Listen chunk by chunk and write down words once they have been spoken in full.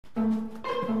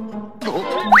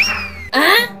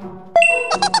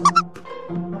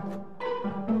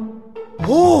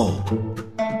哦，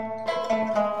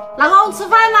老公吃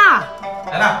饭啦！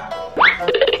来了。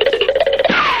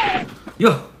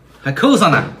哟，还扣上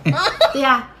了。对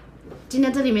呀，今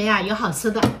天这里面呀有好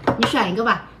吃的，你选一个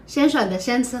吧，先选的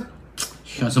先吃。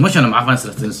选什么选的麻烦死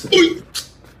了，真是。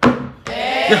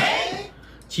哟，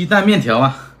鸡蛋面条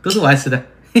啊，都是我爱吃的。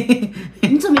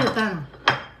你怎么有蛋啊？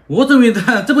我准备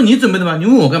的，这不你准备的吗？你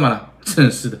问我干嘛了？真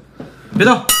是的。别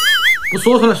动，不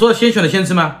说出来，说先选的先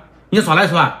吃吗？你要耍赖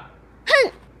是吧？哼，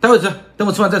待会吃，等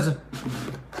我吃完再吃。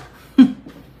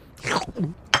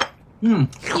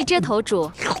你这头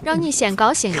猪，让你先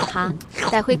高兴一下，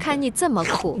待会看你怎么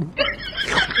哭。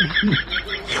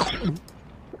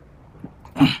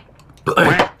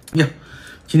呀，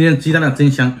今天鸡蛋呢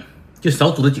真香，就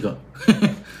少煮了几个。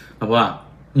老婆啊，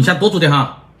你下多煮点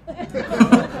哈。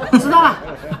知道了。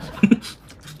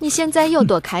你现在有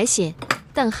多开心，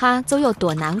等下就有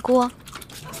多难过。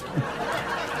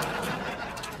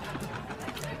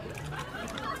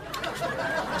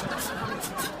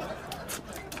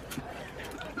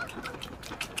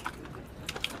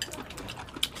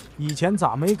以前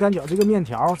咋没感觉这个面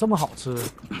条这么好吃？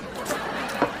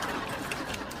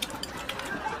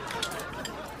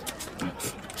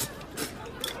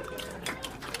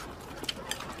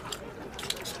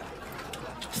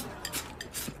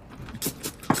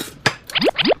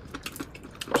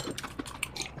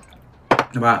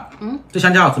老婆，这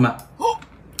香蕉好吃吗？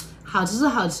好吃是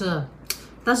好吃，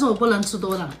但是我不能吃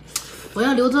多了，我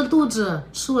要留着肚子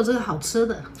吃我这个好吃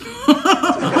的。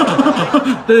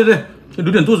对对对，就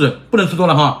留点肚子，不能吃多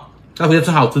了哈，待会要吃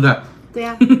好吃的。对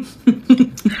呀。你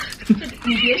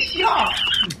别笑。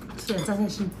吃点榨菜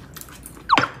心。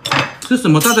吃什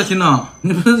么榨菜心呢？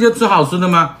你不是要吃好吃的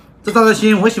吗？这榨菜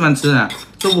心我喜欢吃，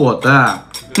是我的。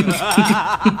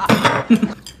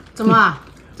怎么？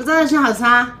这榨菜心好吃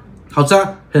啊？好吃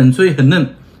啊，很脆很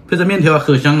嫩，配着面条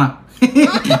可香了。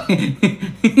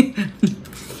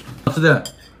好吃的。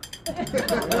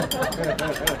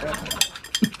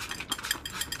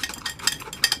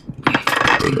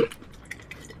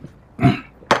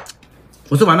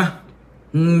我吃完了，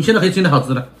现在可以吃点好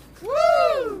吃的。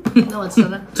那我吃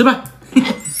了。吃吧。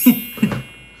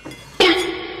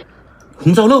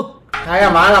红烧肉。哎呀，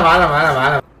完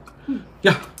了！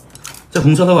呀，这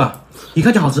红烧肉啊，一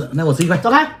看就好吃。来，我吃一块。走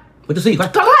开！我就吃一块。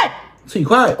走开！吃一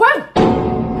块。滚！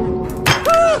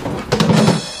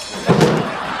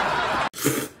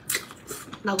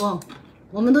老公，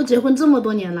我们都结婚这么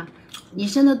多年了，你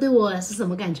现在对我是什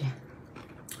么感觉？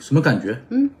什么感觉？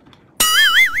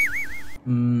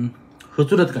喝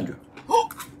醉了的感觉。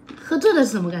喝醉了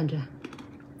是什么感觉？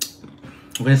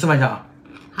我给你示范一下啊。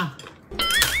好。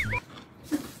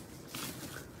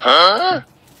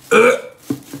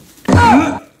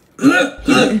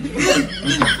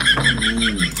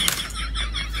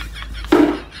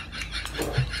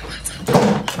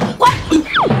滚！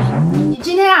你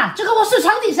今天啊，就给我睡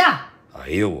床底下。哎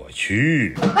呦我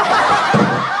去！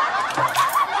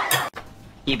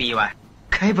意不意外？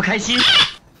开不开心？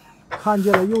看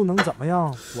见了又能怎么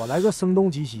样？我来个声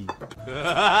东击西，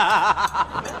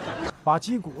把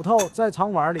鸡骨头在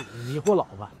肠碗里迷惑老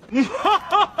婆。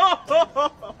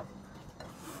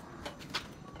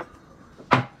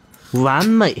完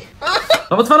美。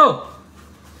老婆吃饭喽！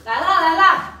来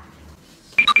了。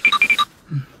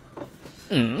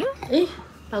哎，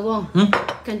老公，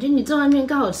感觉你这碗面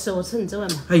更好吃，我吃你这碗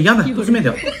吧。哎，一样的，都是面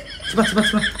条。吃吧。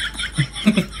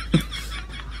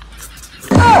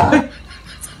哎，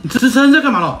你吃生菜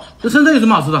干嘛了？这生菜有什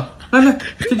么好吃的？来，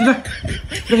这鸡蛋，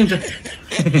再给你吃。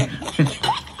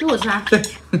给我吃啊？对。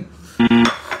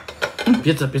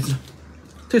别吃，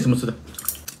这有什么吃的？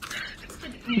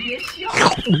你别笑。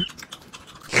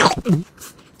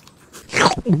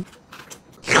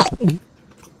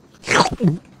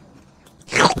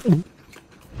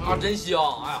啊，真香！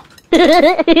哎呀，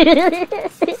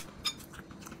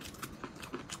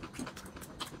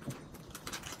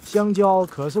香蕉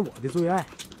可是我的最爱，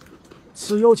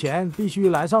吃肉前必须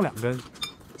来上2根。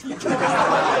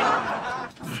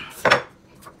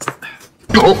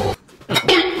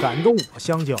感动我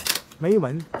香蕉，没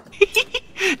闻。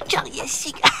长也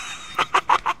行。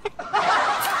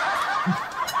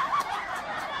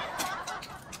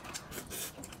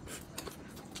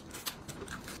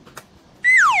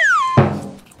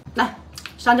来，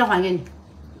香蕉还给你，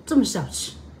这么小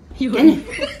气，给你。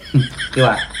给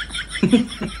我。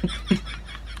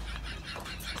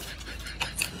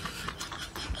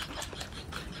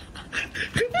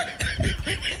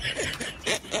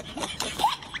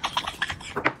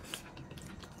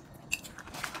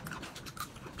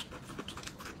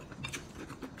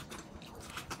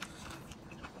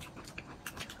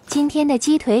今天的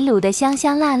鸡腿卤得香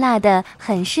香辣辣的，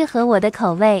很适合我的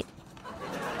口味。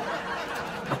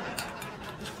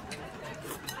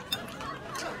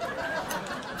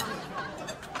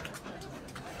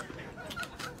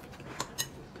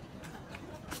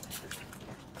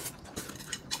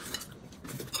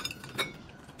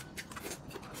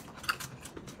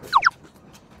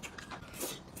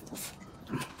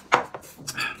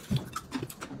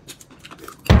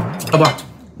老婆，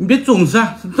你别总吃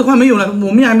啊，这块没有了，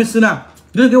我面还没吃呢，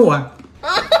留着给我啊。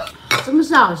这么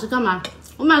小是干嘛？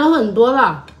我买了很多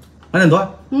了。买很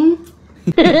多？嗯。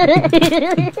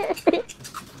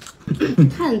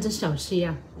看你这小气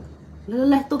呀！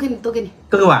来，都给你，都给你，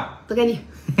都给我啊。都给你。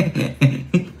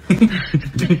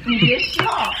你别笑。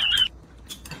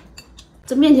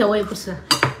这面条我也不吃，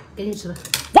给你吃吧。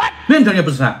面条你也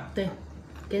不吃啊？对，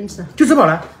给你吃。就吃饱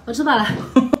了。我吃饱了。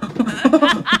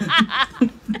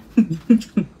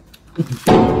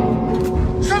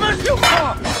什么情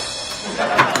况？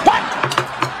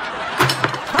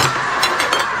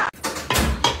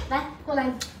来，过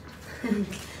来。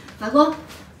老公，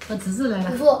我侄子来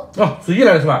了。哦，子怡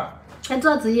来了是吧？来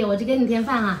坐子怡，我就给你添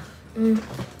饭啊。嗯。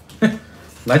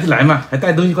来就来嘛，还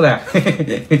带东西过来。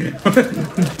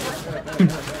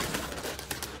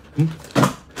嗯，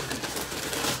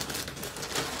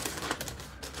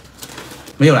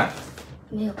没有了。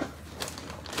没有。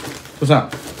不是啊，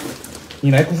你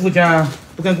来姑父家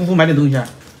不跟姑父买点东西啊？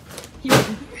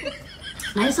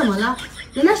买什么了？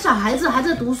人家小孩子还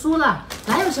在读书了，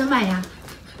哪有钱买呀？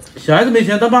小孩子没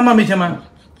钱，当妈妈没钱吗？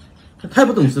太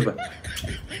不懂事吧？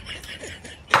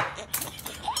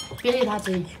别理他，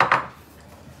子怡。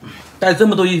带这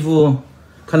么多衣服，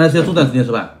看来是要住段时间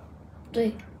是吧？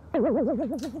对。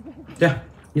这样，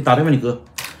你打电话你哥，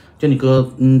叫你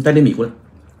哥带点米过来。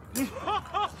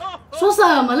说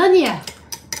什么了你？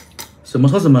什么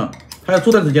说什么？他要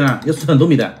住段时间了，要吃很多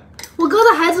米的。我哥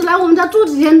的孩子来我们家住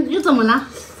几天又怎么了？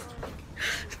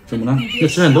怎么了？要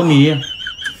吃很多米，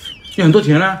要很多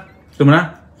钱了，怎么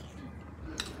了？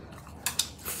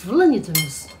服了你真的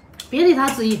是！别理他，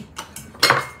子怡。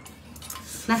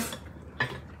来，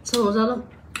吃红烧肉。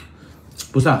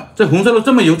不是啊，这红烧肉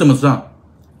这么油怎么吃啊？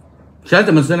小孩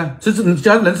怎么吃呢？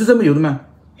小孩能吃这么油的吗？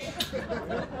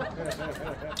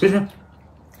别吃。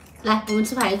来，我们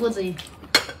吃排骨，子怡。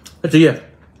子怡，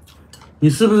你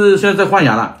是不是现在在换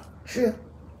牙了？是。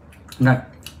你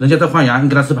看人家在换牙，你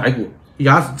给他吃排骨，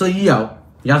牙齿这一咬，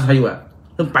牙齿还有啊，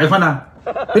这白换了，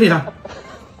别理他，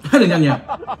害人家你，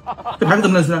这排骨怎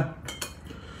么能吃呢？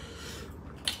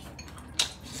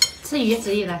吃鱼，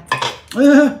子怡来。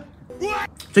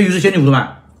这鱼是仙女湖的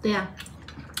吧？对呀。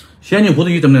仙女湖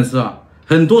的鱼怎么能吃啊？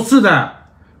很多刺的，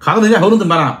卡到人家喉咙怎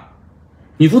么办啊？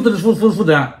你负责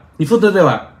啊？你负责对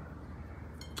吧？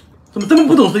怎么这么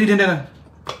不懂事，一天天的，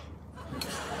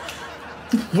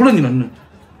服了你了，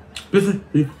别吃，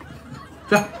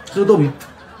这样吃个豆皮，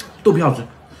豆皮好吃，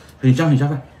很香很下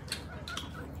饭。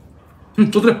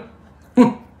坐这里，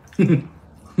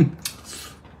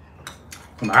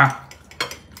干嘛？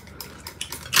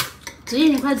子怡，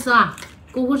你快吃啊！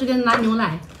姑姑去给你拿牛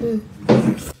奶。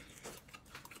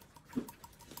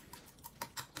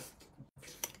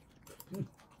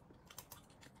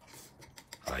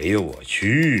哎呦我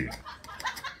去！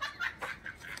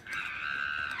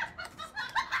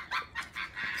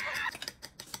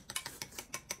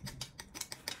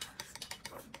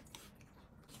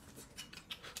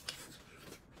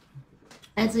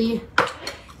来，子怡，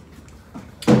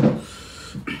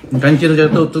你赶紧接着这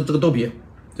个豆皮，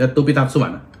这都被他吃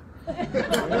完了。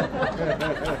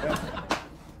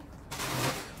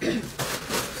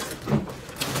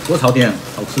多炒点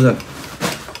好吃的，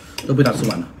都被他吃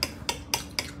完了。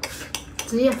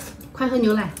子怡，快喝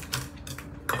牛奶。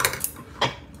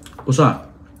不是啊，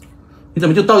你怎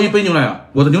么就倒一杯牛奶啊？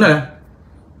我的牛奶呢？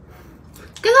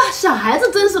跟个小孩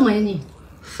子争什么呀你？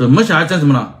什么小孩争什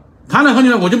么了？他能喝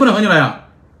牛奶，我就不能喝牛奶啊？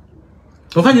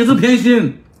我看你是偏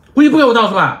心，故意不给我倒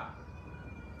是吧？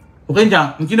我跟你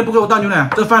讲，你今天不给我倒牛奶，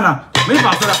这饭呢没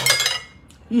法吃了。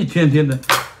一天天的，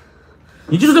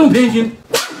你就是这么偏心。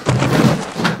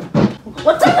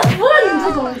我真的服了你们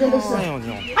这种人，真的是爱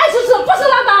吃吃，不吃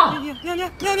拉倒。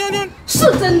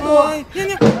是真多。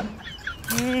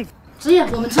子怡，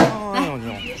我们吃，来，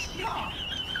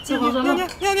吃红烧肉，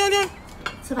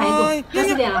吃排骨，多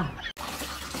吃点啊。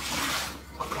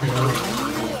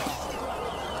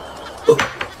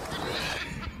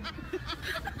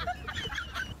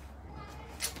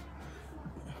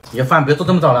你饭别做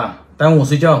这么早了，耽误我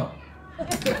睡觉。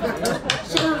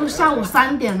现在都下午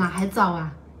3点了，还早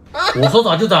啊？我说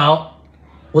早就早，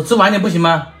我吃晚点不行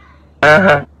吗？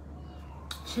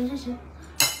行。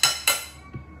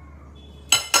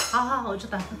好，我知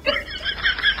道。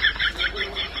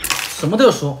什么都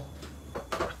要说。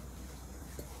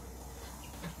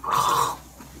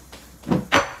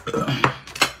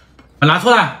拿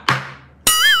错了。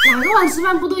哪个碗吃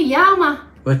饭不都一样吗？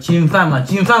我金饭碗，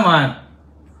金饭碗，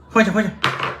换一下，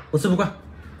我吃不惯。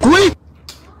滚！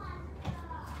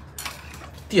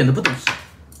点都不懂事。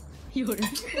有人。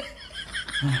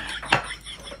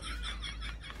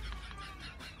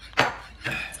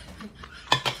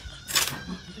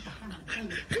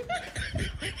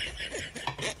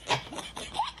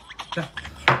来，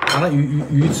把那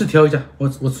鱼翅挑一下，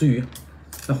我吃鱼。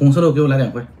那红烧肉给我来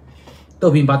2块，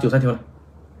豆皮把韭菜挑了。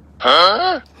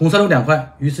红烧肉2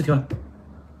块，鱼翅挑了，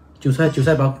韭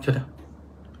菜包挑。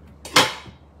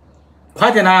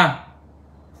快点啦！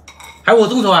还我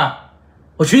动手啊？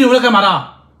我群友在干嘛的？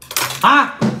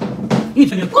啊！一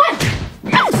天就滚！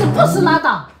爱吃不吃拉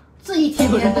倒，这一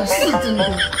天天的是真多。